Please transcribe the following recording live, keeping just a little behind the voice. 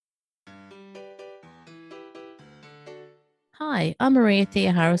Hi, I'm Maria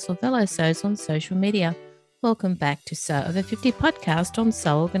Theoharis or Velo Sews on social media. Welcome back to Sew Over 50 podcast on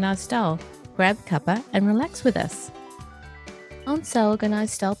Sew Organised Style. Grab a cuppa and relax with us. On Sew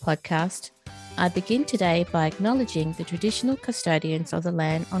Organised Style podcast, I begin today by acknowledging the traditional custodians of the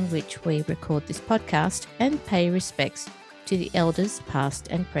land on which we record this podcast and pay respects to the elders past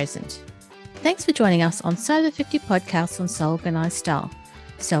and present. Thanks for joining us on Sew Over 50 podcast on Sew Organised Style.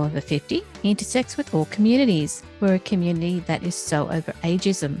 Sew Over 50 intersects with all communities. We're a community that is sew over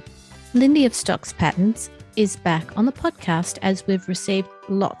ageism. Lindy of Stocks Patterns is back on the podcast as we've received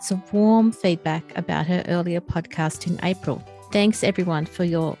lots of warm feedback about her earlier podcast in April. Thanks everyone for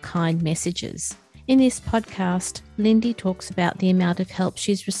your kind messages. In this podcast, Lindy talks about the amount of help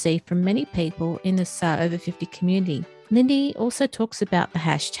she's received from many people in the Sew Over 50 community. Lindy also talks about the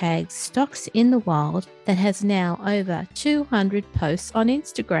hashtag Stocks in the Wild that has now over 200 posts on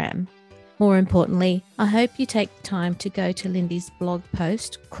Instagram. More importantly, I hope you take the time to go to Lindy's blog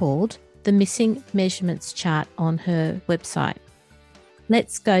post called The Missing Measurements Chart on her website.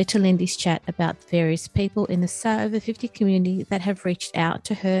 Let's go to Lindy's chat about the various people in the Sew Over 50 community that have reached out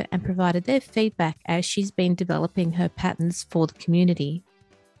to her and provided their feedback as she's been developing her patterns for the community.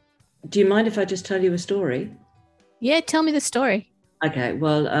 Do you mind if I just tell you a story? Yeah, tell me the story. Okay,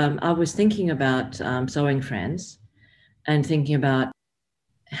 well, I was thinking about Sewing Friends and thinking about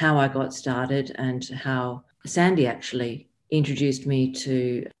how I got started and how Sandy actually introduced me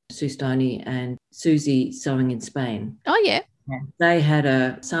to Sue Stoney and Susie Sewing in Spain. Oh, yeah. They had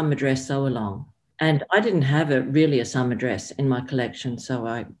a summer dress sew-along, and I didn't have really a summer dress in my collection, so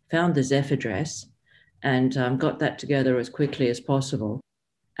I found the Zephyr dress and got that together as quickly as possible.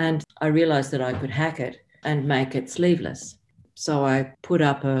 And I realised that I could hack it and make it sleeveless. So I put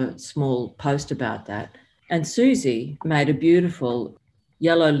up a small post about that. And Susie made a beautiful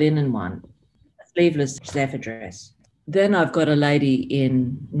yellow linen one, a sleeveless Zephyr dress. Then I've got a lady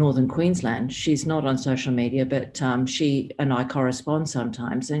in northern Queensland. She's not on social media, but she and I correspond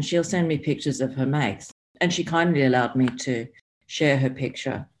sometimes, and she'll send me pictures of her makes. And she kindly allowed me to share her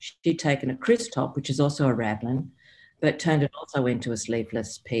picture. She'd taken a Chris top, which is also a raglan, but turned it also into a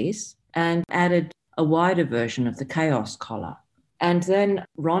sleeveless piece and added a wider version of the Chaos collar. And then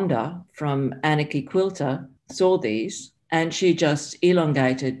Rhonda from Anarchy Quilter saw these and she just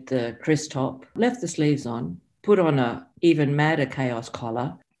elongated the Chris top, left the sleeves on, put on a even madder Chaos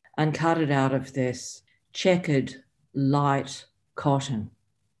collar and cut it out of this checkered light cotton.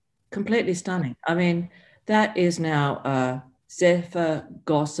 Completely stunning. I mean, that is now a Zephyr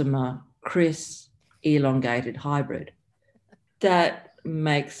Gossamer Chris elongated hybrid. That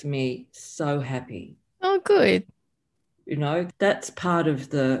makes me so happy. Oh, good. You know, that's part of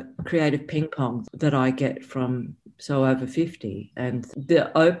the creative ping pong that I get from Sew Over 50 and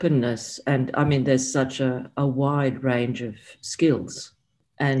the openness. And I mean, there's such a wide range of skills.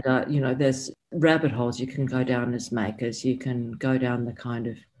 And, there's rabbit holes you can go down as makers. You can go down the kind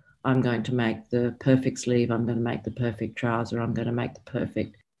of, I'm going to make the perfect sleeve, I'm going to make the perfect trouser, I'm going to make the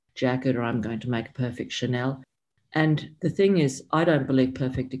perfect jacket, or I'm going to make a perfect Chanel. And the thing is, I don't believe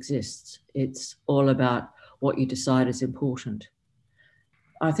perfect exists. It's all about what you decide is important.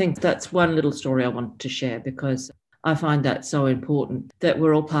 I think that's one little story I wanted to share because I find that so important, that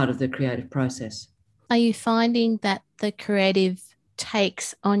we're all part of the creative process. Are you finding that the creative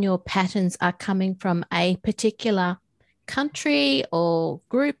takes on your patterns are coming from a particular country or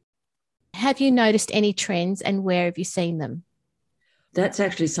group? Have you noticed any trends and where have you seen them? That's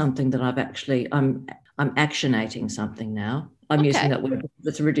actually something that I'm actionating something now. I'm using that word.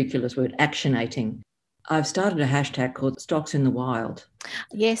 That's a ridiculous word, actionating. I've started a hashtag called Stocks in the Wild.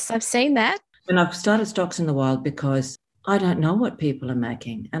 Yes, I've seen that. And I've started Stocks in the Wild because I don't know what people are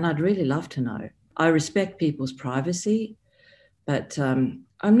making and I'd really love to know. I respect people's privacy, but I'm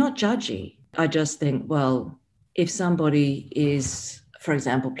not judgy. I just think, well, if somebody is, for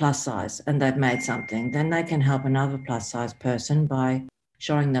example, plus size and they've made something, then they can help another plus size person by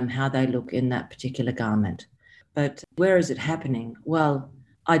showing them how they look in that particular garment. But where is it happening? Well,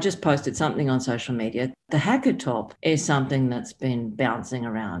 I just posted something on social media. The hacker top is something that's been bouncing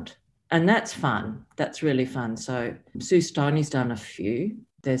around. And that's fun. That's really fun. So Sue Stoney's done a few.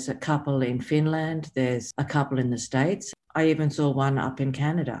 There's a couple in Finland. There's a couple in the States. I even saw one up in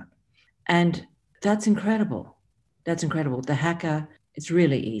Canada. And that's incredible. That's incredible. The hacker, it's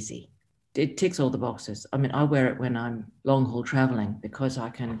really easy. It ticks all the boxes. I mean, I wear it when I'm long haul traveling because I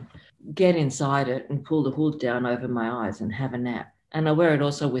can get inside it and pull the hood down over my eyes and have a nap. And I wear it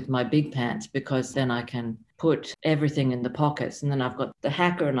also with my big pants because then I can put everything in the pockets and then I've got the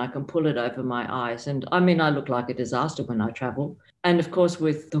hacker and I can pull it over my eyes. And I mean, I look like a disaster when I travel. And of course,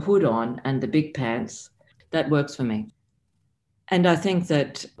 with the hood on and the big pants, that works for me. And I think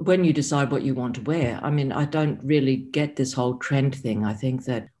that when you decide what you want to wear, I mean, I don't really get this whole trend thing. I think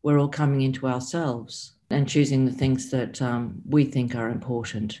that we're all coming into ourselves and choosing the things that we think are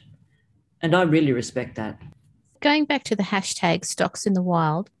important. And I really respect that. Going back to the hashtag stocks in the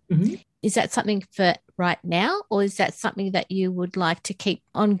wild, is that something for right now, or is that something that you would like to keep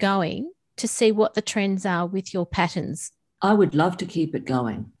ongoing to see what the trends are with your patterns? I would love to keep it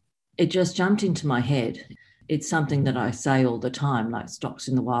going. It just jumped into my head. It's something that I say all the time, like stocks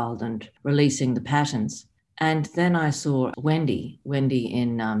in the wild and releasing the patterns. And then I saw Wendy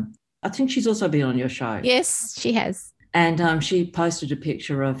in, I think she's also been on your show. Yes, she has. And she posted a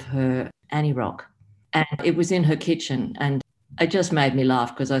picture of her Annie Rock, and it was in her kitchen. And it just made me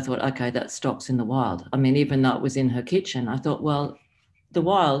laugh because I thought, okay, that's stocks in the wild. I mean, even though it was in her kitchen, I thought, well, the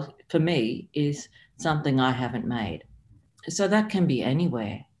wild for me is something I haven't made. So that can be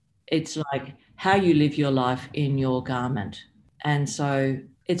anywhere. It's like how you live your life in your garment. And so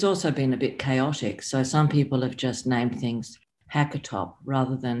it's also been a bit chaotic. So some people have just named things Hackertop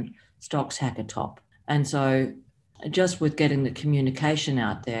rather than Stocks Hackertop. And so just with getting the communication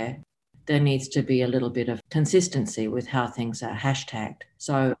out there, there needs to be a little bit of consistency with how things are hashtagged.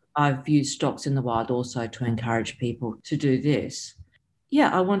 So I've used Stocks in the Wild also to encourage people to do this.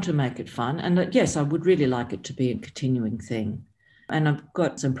 Yeah, I want to make it fun. And yes, I would really like it to be a continuing thing. And I've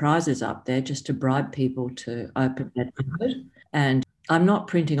got some prizes up there just to bribe people to open that cupboard. And I'm not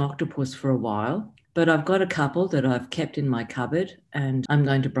printing octopus for a while, but I've got a couple that I've kept in my cupboard, and I'm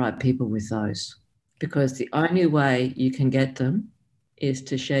going to bribe people with those, because the only way you can get them is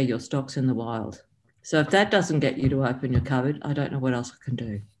to share your stocks in the wild. So if that doesn't get you to open your cupboard, I don't know what else I can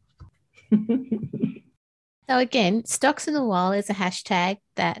do. So again, stocks in the wild is a hashtag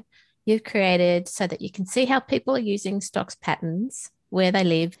that you've created so that you can see how people are using stocks patterns where they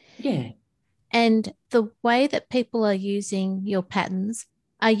live. Yeah. And the way that people are using your patterns,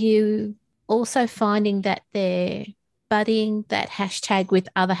 are you also finding that they're buddying that hashtag with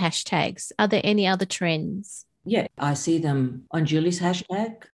other hashtags? Are there any other trends? Yeah, I see them on Julie's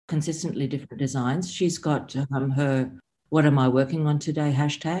hashtag, consistently different designs. She's got her "What am I working on today"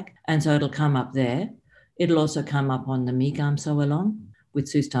 hashtag, and so it'll come up there. It'll also come up on the Me Garm Sew Along with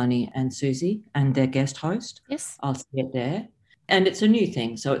Sue Stoney and Susie and their guest host. Yes. I'll see it there. And it's a new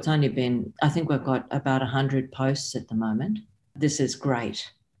thing. So it's only been, I think we've got about 100 posts at the moment. This is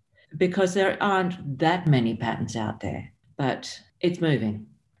great because there aren't that many patterns out there, but it's moving.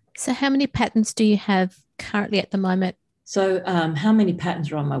 So how many patterns do you have currently at the moment? So how many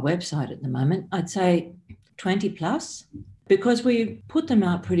patterns are on my website at the moment? I'd say 20 plus, because we put them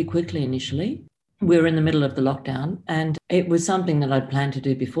out pretty quickly initially. We were in the middle of the lockdown, and it was something that I'd planned to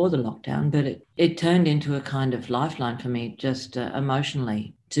do before the lockdown, but it turned into a kind of lifeline for me, just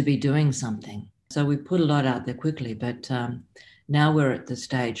emotionally, to be doing something. So we put a lot out there quickly, but now we're at the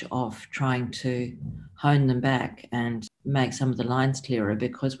stage of trying to hone them back and make some of the lines clearer,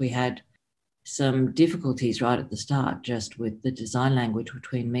 because we had some difficulties right at the start just with the design language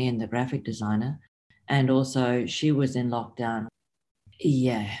between me and the graphic designer. And also she was in lockdown.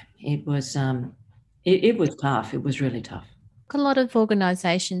 Yeah, it was it was tough. It was really tough. A lot of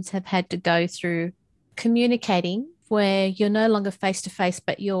organizations have had to go through communicating where you're no longer face to face,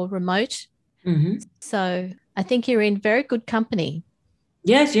 but you're remote. Mm-hmm. So I think you're in very good company.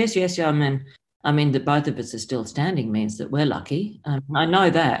 Yes. I mean that both of us are still standing means that we're lucky. I know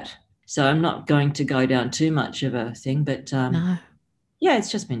that. So I'm not going to go down too much of a thing, but No. yeah,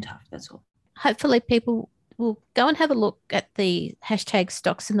 it's just been tough. That's all. Hopefully people will go and have a look at the hashtag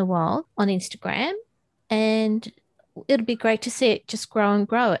stocks in the wild on Instagram, and it'll be great to see it just grow and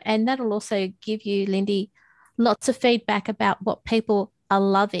grow. And that'll also give you, Lindy, lots of feedback about what people are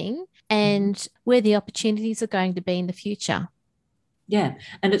loving and where the opportunities are going to be in the future. Yeah.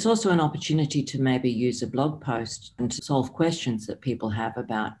 And it's also an opportunity to maybe use a blog post and to solve questions that people have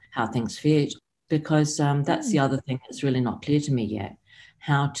about how things fit, because that's the other thing that's really not clear to me yet,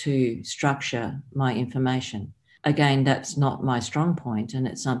 how to structure my information. Again, that's not my strong point, and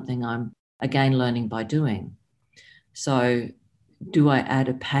it's something I'm, again, learning by doing. So do I add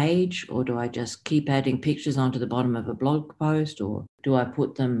a page, or do I just keep adding pictures onto the bottom of a blog post, or do I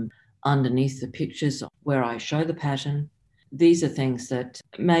put them underneath the pictures where I show the pattern? These are things that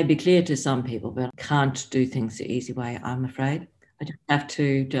may be clear to some people, but can't do things the easy way, I'm afraid. I just have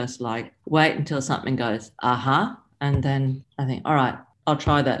to just like wait until something goes, aha, and then I think, all right, I'll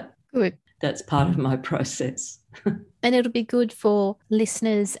try that. Good. That's part of my process. And it'll be good for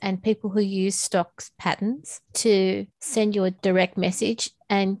listeners and people who use stocks patterns to send you a direct message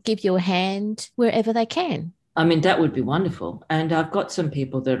and give you a hand wherever they can. I mean, that would be wonderful. And I've got some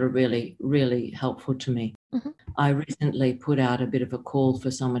people that are really, really helpful to me. Mhm. I recently put out a bit of a call for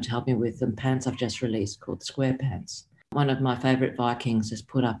someone to help me with some pants I've just released called Square Pants. One of my favourite Vikings has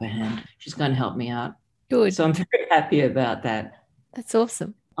put up a hand. She's going to help me out. Good. So I'm very happy about that. That's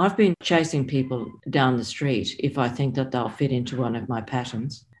awesome. I've been chasing people down the street if I think that they'll fit into one of my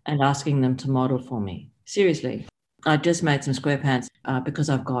patterns and asking them to model for me. Seriously. I just made some square pants because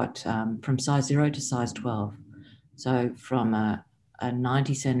I've got from size 0 to size 12. So from a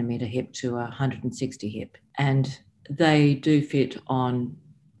 90 centimetre hip to a 160 hip. And they do fit on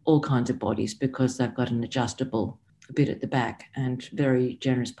all kinds of bodies because they've got an adjustable bit at the back and very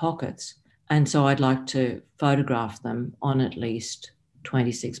generous pockets. And so I'd like to photograph them on at least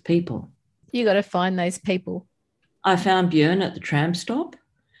 26 people. You got to find those people. I found Björn at the tram stop.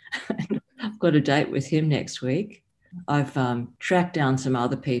 I've got a date with him next week. I've tracked down some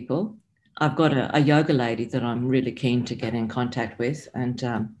other people. I've got a yoga lady that I'm really keen to get in contact with, and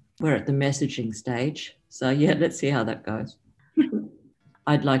we're at the messaging stage. So, yeah, let's see how that goes.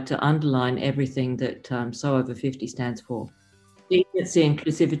 I'd like to underline everything that So Over 50 stands for. Decency,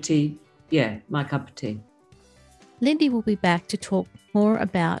 inclusivity, yeah, my cup of tea. Lindy will be back to talk more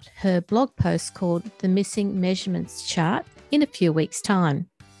about her blog post called The Missing Measurements Chart in a few weeks' time.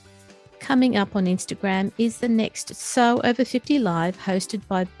 Coming up on Instagram is the next So Over 50 Live hosted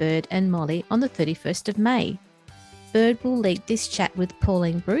by Bird and Molly on the 31st of May. Bird will lead this chat with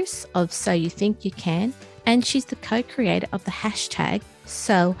Pauline Bruce of So You Think You Can, and she's the co-creator of the hashtag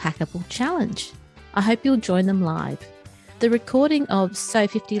So Hackable Challenge. I hope you'll join them live. The recording of So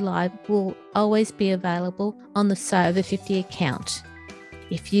 50 Live will always be available on the So Over 50 account.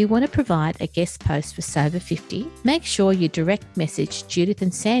 If you want to provide a guest post for So Over 50, make sure you direct message Judith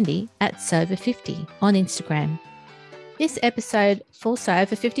and Sandy at So Over 50 on Instagram. This episode for So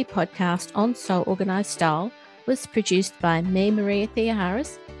Over 50 podcast on Soul Organised Style was produced by me, Maria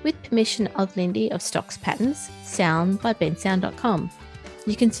Theoharis, with permission of Lindy of Stocks Patterns, sound by bensound.com.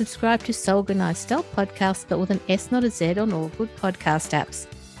 You can subscribe to Soul Organised Style podcast, but with an S, not a Z, on all good podcast apps.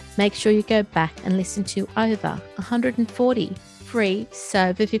 Make sure you go back and listen to over 140 free So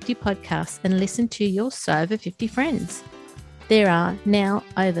Over 50 podcasts and listen to your So Over 50 friends. There are now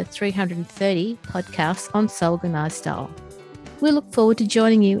over 330 podcasts on Soul Organised Style. We look forward to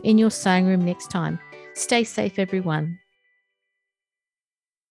joining you in your sewing room next time. Stay safe, everyone.